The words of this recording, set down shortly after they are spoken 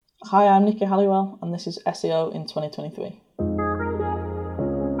Hi, I'm Nikki Halliwell, and this is SEO in 2023.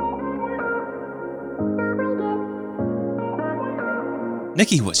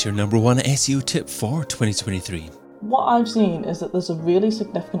 Nikki, what's your number one SEO tip for 2023? What I've seen is that there's a really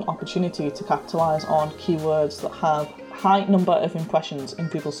significant opportunity to capitalise on keywords that have a high number of impressions in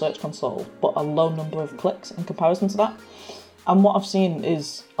Google Search Console, but a low number of clicks in comparison to that. And what I've seen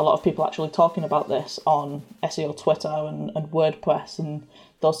is a lot of people actually talking about this on SEO Twitter and WordPress and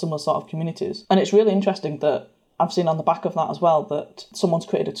those similar sort of communities. And it's really interesting that I've seen on the back of that as well that someone's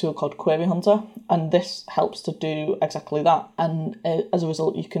created a tool called Query Hunter, and this helps to do exactly that. And as a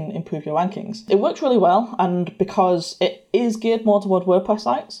result, you can improve your rankings. It works really well, and because it is geared more toward WordPress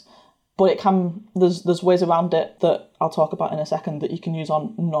sites, but there's ways around it that I'll talk about in a second that you can use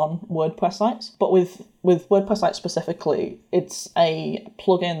on non-WordPress sites. But with WordPress sites specifically, it's a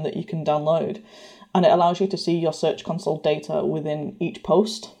plugin that you can download, and it allows you to see your Search Console data within each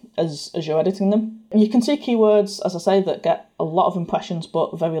post as you're editing them. You can see keywords, as I say, that get a lot of impressions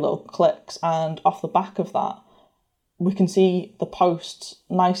but very little clicks, and off the back of that, we can see the posts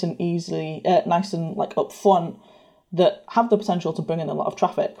nice and up front that have the potential to bring in a lot of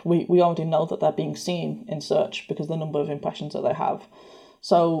traffic. We already know that they're being seen in search because of the number of impressions that they have.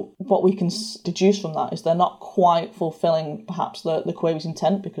 So what we can deduce from that is they're not quite fulfilling perhaps the query's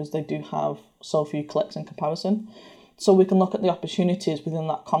intent because they do have so few clicks in comparison. So we can look at the opportunities within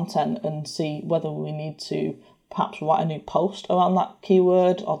that content and see whether we need to perhaps write a new post around that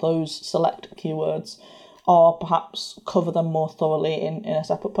keyword or those select keywords, or perhaps cover them more thoroughly in a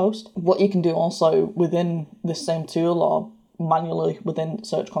separate post. What you can do also within this same tool or manually within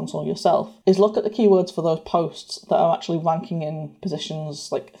Search Console yourself is look at the keywords for those posts that are actually ranking in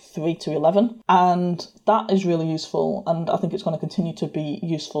positions like 3 to 11, and that is really useful, and I think it's going to continue to be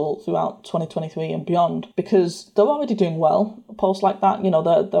useful throughout 2023 and beyond because they're already doing well. Posts like that,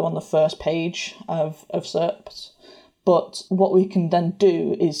 they're on the first page of SERPs. But what we can then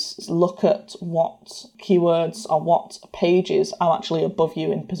do is look at what keywords or what pages are actually above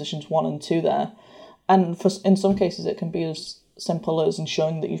you in positions 1 and 2 there. And in some cases, it can be as simple as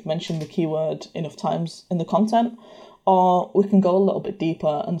ensuring that you've mentioned the keyword enough times in the content, or we can go a little bit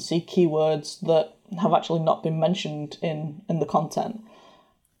deeper and see keywords that have actually not been mentioned in the content.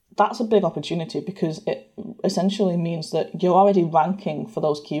 That's a big opportunity because it essentially means that you're already ranking for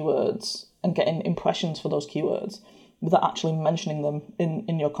those keywords and getting impressions for those keywords without actually mentioning them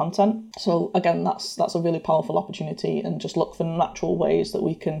in your content. So again, that's a really powerful opportunity, and just look for natural ways that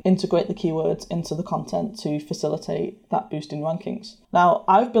we can integrate the keywords into the content to facilitate that boost in rankings. Now,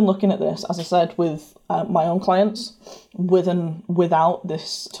 I've been looking at this, as I said, with my own clients, with and without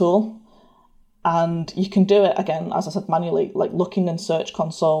this tool. And you can do it, again, as I said, manually, like looking in Search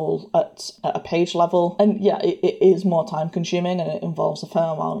Console at a page level. And yeah, it is more time consuming and it involves a fair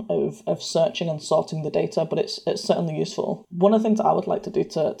amount of searching and sorting the data, but it's certainly useful. One of the things that I would like to do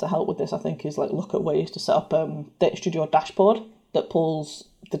to help with this, I think, is look at ways to set up a Data Studio dashboard that pulls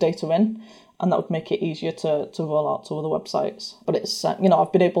the data in, and that would make it easier to roll out to other websites. But it's,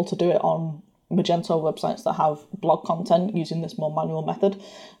 I've been able to do it on Magento websites that have blog content using this more manual method.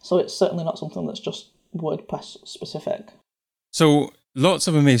 So it's certainly not something that's just WordPress specific. So lots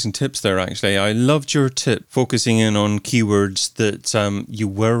of amazing tips there, actually. I loved your tip focusing in on keywords that you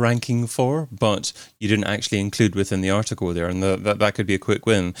were ranking for, but you didn't actually include within the article there. And that could be a quick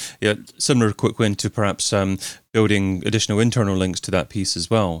win. Yeah, similar quick win to perhaps building additional internal links to that piece as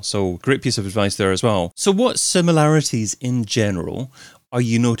well. So great piece of advice there as well. So what similarities in general are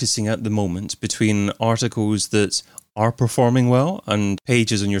you noticing at the moment between articles that are performing well and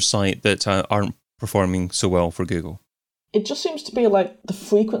pages on your site that aren't performing so well for Google? It just seems to be like the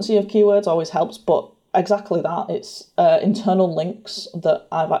frequency of keywords always helps, but exactly that. It's internal links that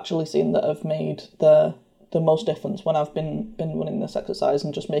I've actually seen that have made the most difference when I've been running this exercise,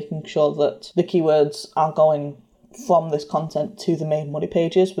 and just making sure that the keywords are going from this content to the main money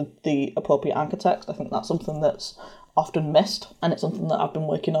pages with the appropriate anchor text. I think that's something that's often missed, and it's something that I've been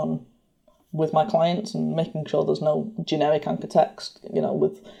working on with my clients and making sure there's no generic anchor text,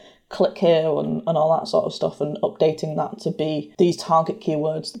 with click here and all that sort of stuff, and updating that to be these target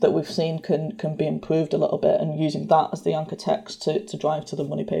keywords that we've seen can be improved a little bit, and using that as the anchor text to drive to the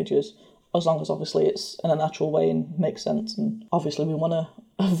money pages, as long as obviously it's in a natural way and makes sense. And obviously we want to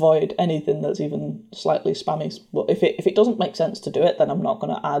avoid anything that's even slightly spammy, but if it doesn't make sense to do it, then I'm not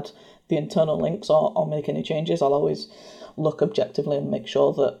going to add the internal links or make any changes. I'll always look objectively and make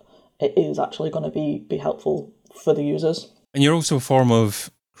sure that it is actually going to be helpful for the users. And you're also a form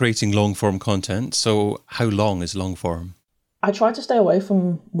of creating long form content. So how long is long form? I try to stay away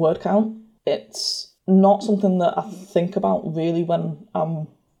from word count. It's not something that I think about really when I'm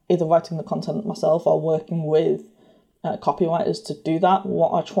either writing the content myself or working with copywriters to do that,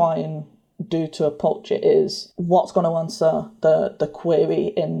 what I try and do to approach it is what's going to answer the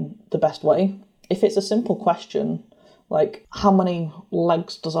query in the best way. If it's a simple question, like how many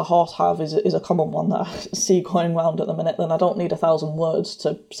legs does a horse have is a common one that I see going around at the minute, then I don't need 1,000 words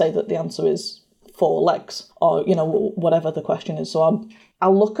to say that the answer is 4 legs, or whatever the question is. So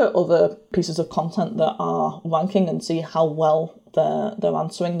I'll look at other pieces of content that are ranking and see how well they're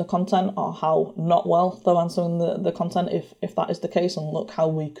answering the content, or how not well they're answering the content, if that is the case, and look how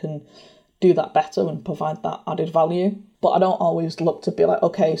we can do that better and provide that added value. But I don't always look to be like,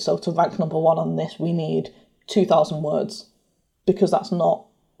 okay, so to rank number 1 on this, we need 2,000 words, because that's not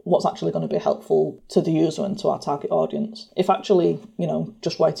what's actually going to be helpful to the user and to our target audience. If actually,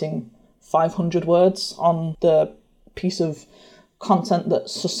 just writing 500 words on the piece of content that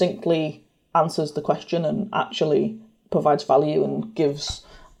succinctly answers the question and actually provides value and gives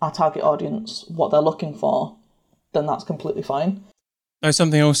our target audience what they're looking for, then that's completely fine. Now,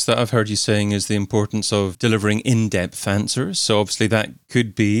 something else that I've heard you saying is the importance of delivering in-depth answers. So obviously that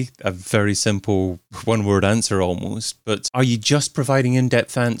could be a very simple one-word answer almost, but are you just providing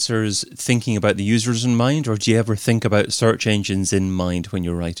in-depth answers thinking about the users in mind, or do you ever think about search engines in mind when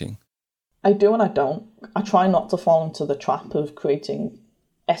you're writing? I do and I don't. I try not to fall into the trap of creating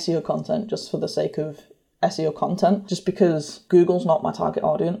SEO content just for the sake of SEO content, just because Google's not my target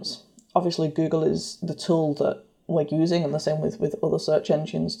audience. Obviously, Google is the tool that we're using, and the same with other search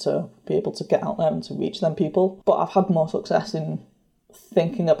engines to be able to get out there and to reach them people. But I've had more success in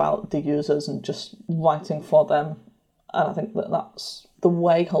thinking about the users and just writing for them. And I think that that's the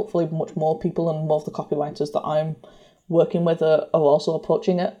way, hopefully, much more people and more of the copywriters that I'm working with are also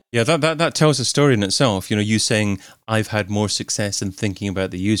approaching it. Yeah, that tells a story in itself. You saying I've had more success in thinking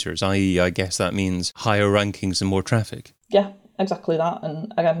about the users, i.e. I guess that means higher rankings and more traffic. Yeah, exactly that.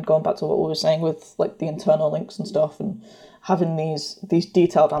 And again, going back to what we were saying with like the internal links and stuff, and having these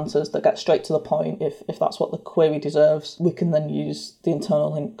detailed answers that get straight to the point, if that's what the query deserves, we can then use the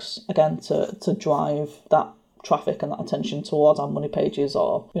internal links again to drive that traffic and that attention towards our money pages,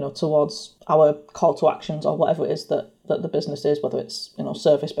 or towards our call to actions, or whatever it is that the business is, whether it's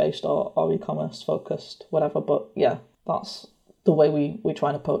service based or e-commerce focused, whatever. But yeah, that's the way we try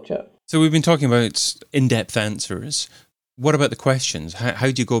and approach it. So we've been talking about in-depth answers. What about the questions?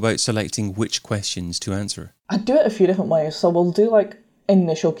 How do you go about selecting which questions to answer? I do it a few different ways. So we'll do like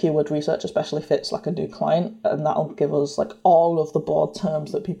initial keyword research, especially if it's like a new client, and that'll give us like all of the broad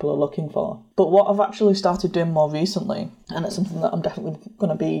terms that people are looking for. But what I've actually started doing more recently, and it's something that I'm definitely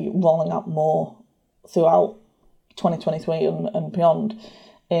going to be rolling out more throughout 2023 and beyond,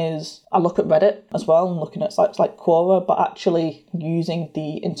 is I look at Reddit as well, and looking at sites like Quora, but actually using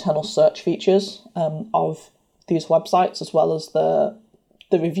the internal search features of these websites, as well as the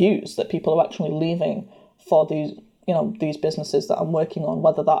reviews that people are actually leaving for these businesses that I'm working on,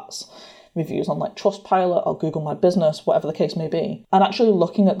 whether that's reviews on like Trustpilot or Google My Business, whatever the case may be, and actually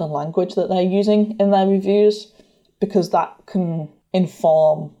looking at the language that they're using in their reviews, because that can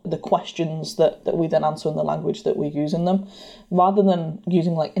inform the questions that we then answer in the language that we use in them, rather than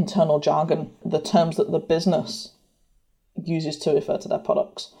using like internal jargon, the terms that the business uses to refer to their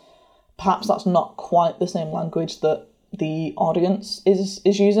products. Perhaps that's not quite the same language that the audience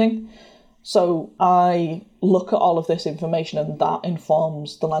is using. So I look at all of this information, and that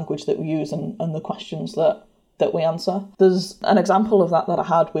informs the language that we use and the questions that we answer. There's an example of that I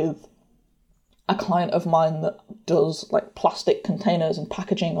had with a client of mine that does like plastic containers and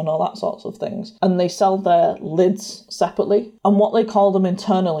packaging and all that sorts of things. And they sell their lids separately. And what they call them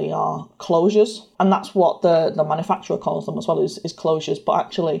internally are closures. And that's what the manufacturer calls them as well, is closures. But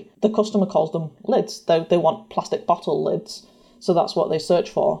actually the customer calls them lids. They want plastic bottle lids. So that's what they search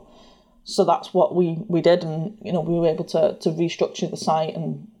for. So that's what we did. And, we were able to restructure the site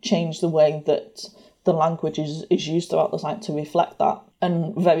and change the way that the language is used throughout the site to reflect that.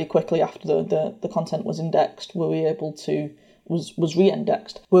 And very quickly after the content was indexed, was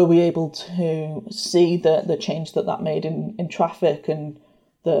re-indexed, were we able to see the change that made in traffic and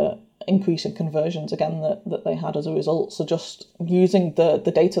the increase in conversions again that they had as a result. So just using the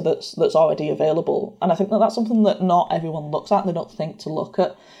data that's already available. And I think that's something that not everyone looks at. They don't think to look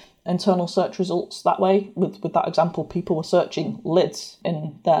at internal search results that way. With that example, people were searching lids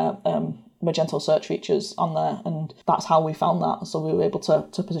in their Magento search features on there, and that's how we found that. So we were able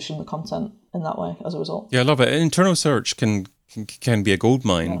to position the content in that way as a result. Yeah, I love it. Internal search can can be a gold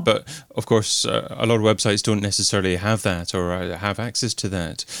mine. Yeah. But of course, a lot of websites don't necessarily have that or have access to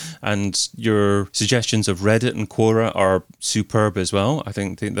that. And your suggestions of Reddit and Quora are superb as well. I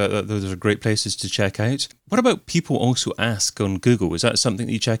think that those are great places to check out. What about people also ask on Google? Is that something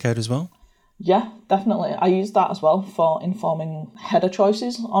that you check out as well? Yeah, definitely. I use that as well for informing header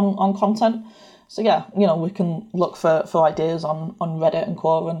choices on content. So yeah, we can look for ideas on Reddit and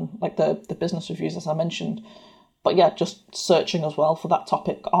Quora and like the business reviews, as I mentioned. But yeah, just searching as well for that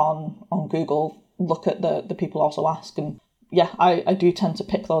topic on Google, look at the people also ask. And yeah, I do tend to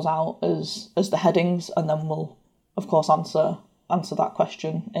pick those out as the headings, and then we'll, of course, answer that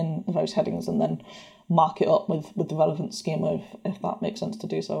question in those headings and then mark it up with the relevant schema if that makes sense to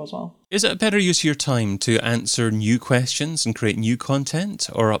do so as well. Is it a better use of your time to answer new questions and create new content,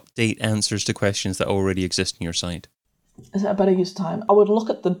 or update answers to questions that already exist on your site? Is it a better use of time? I would look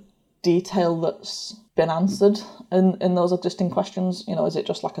at the detail that's been answered in those existing questions. Is it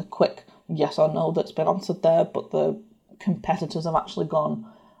just like a quick yes or no that's been answered there, but the competitors have actually gone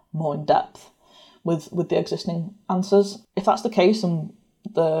more in depth with the existing answers? If that's the case and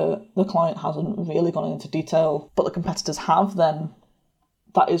the client hasn't really gone into detail, but the competitors have, then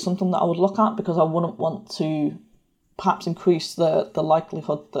that is something that I would look at, because I wouldn't want to perhaps increase the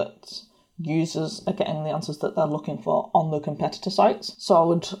likelihood that users are getting the answers that they're looking for on the competitor sites. So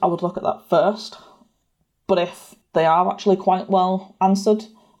I would look at that first. But if they are actually quite well answered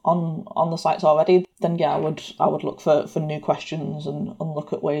on the sites already, then yeah, I would look for new questions and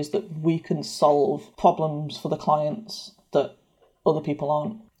look at ways that we can solve problems for the clients that other people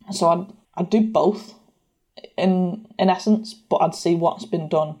aren't. So I'd do both in essence, but I'd see what's been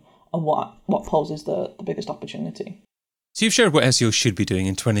done and what poses the biggest opportunity. So you've shared what SEO should be doing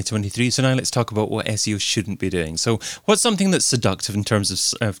in 2023, so now let's talk about what SEO shouldn't be doing. So what's something that's seductive in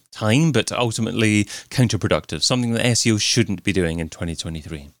terms of time, but ultimately counterproductive, something that SEO shouldn't be doing in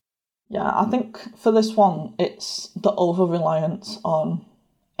 2023? Yeah, I think for this one, it's the over-reliance on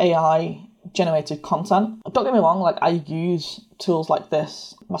AI-generated content. Don't get me wrong, like, I use tools like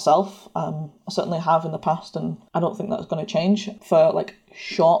this myself. I certainly have in the past, and I don't think that's going to change for like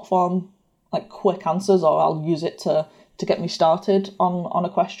short form, like quick answers, or I'll use it to get me started on a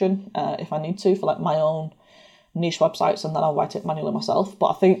question if I need to for like my own niche websites, and then I'll write it manually myself. But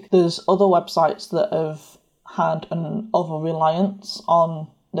I think there's other websites that have had an over-reliance on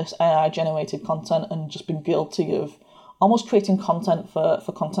this AI-generated content and just been guilty of almost creating content for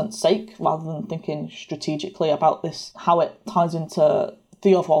content's sake rather than thinking strategically about this, how it ties into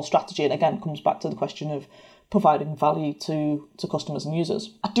the overall strategy. And again, comes back to the question of providing value to customers and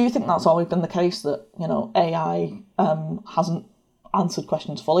users. I do think that's always been the case, that AI hasn't answered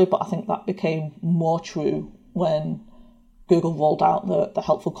questions fully, but I think that became more true when Google rolled out the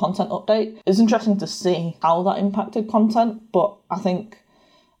helpful content update. It's interesting to see how that impacted content, but I think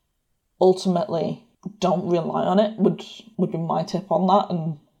ultimately don't rely on it would be my tip on that,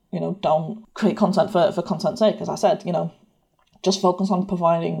 and don't create content for content's sake. As I said, just focus on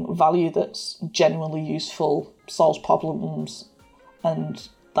providing value that's genuinely useful, solves problems, and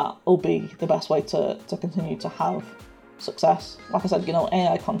that will be the best way to continue to have success. Like I said,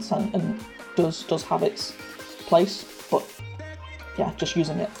 AI content does have its place, but yeah, just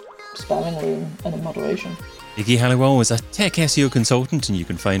using it sparingly and in moderation. Nikki Halliwell is a tech SEO consultant, and you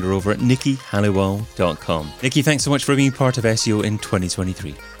can find her over at nikkihalliwell.com. Nikki, thanks so much for being part of SEO in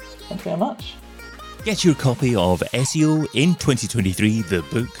 2023. Thank you very much. Get your copy of SEO in 2023, the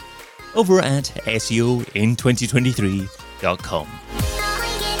book, over at seoin2023.com.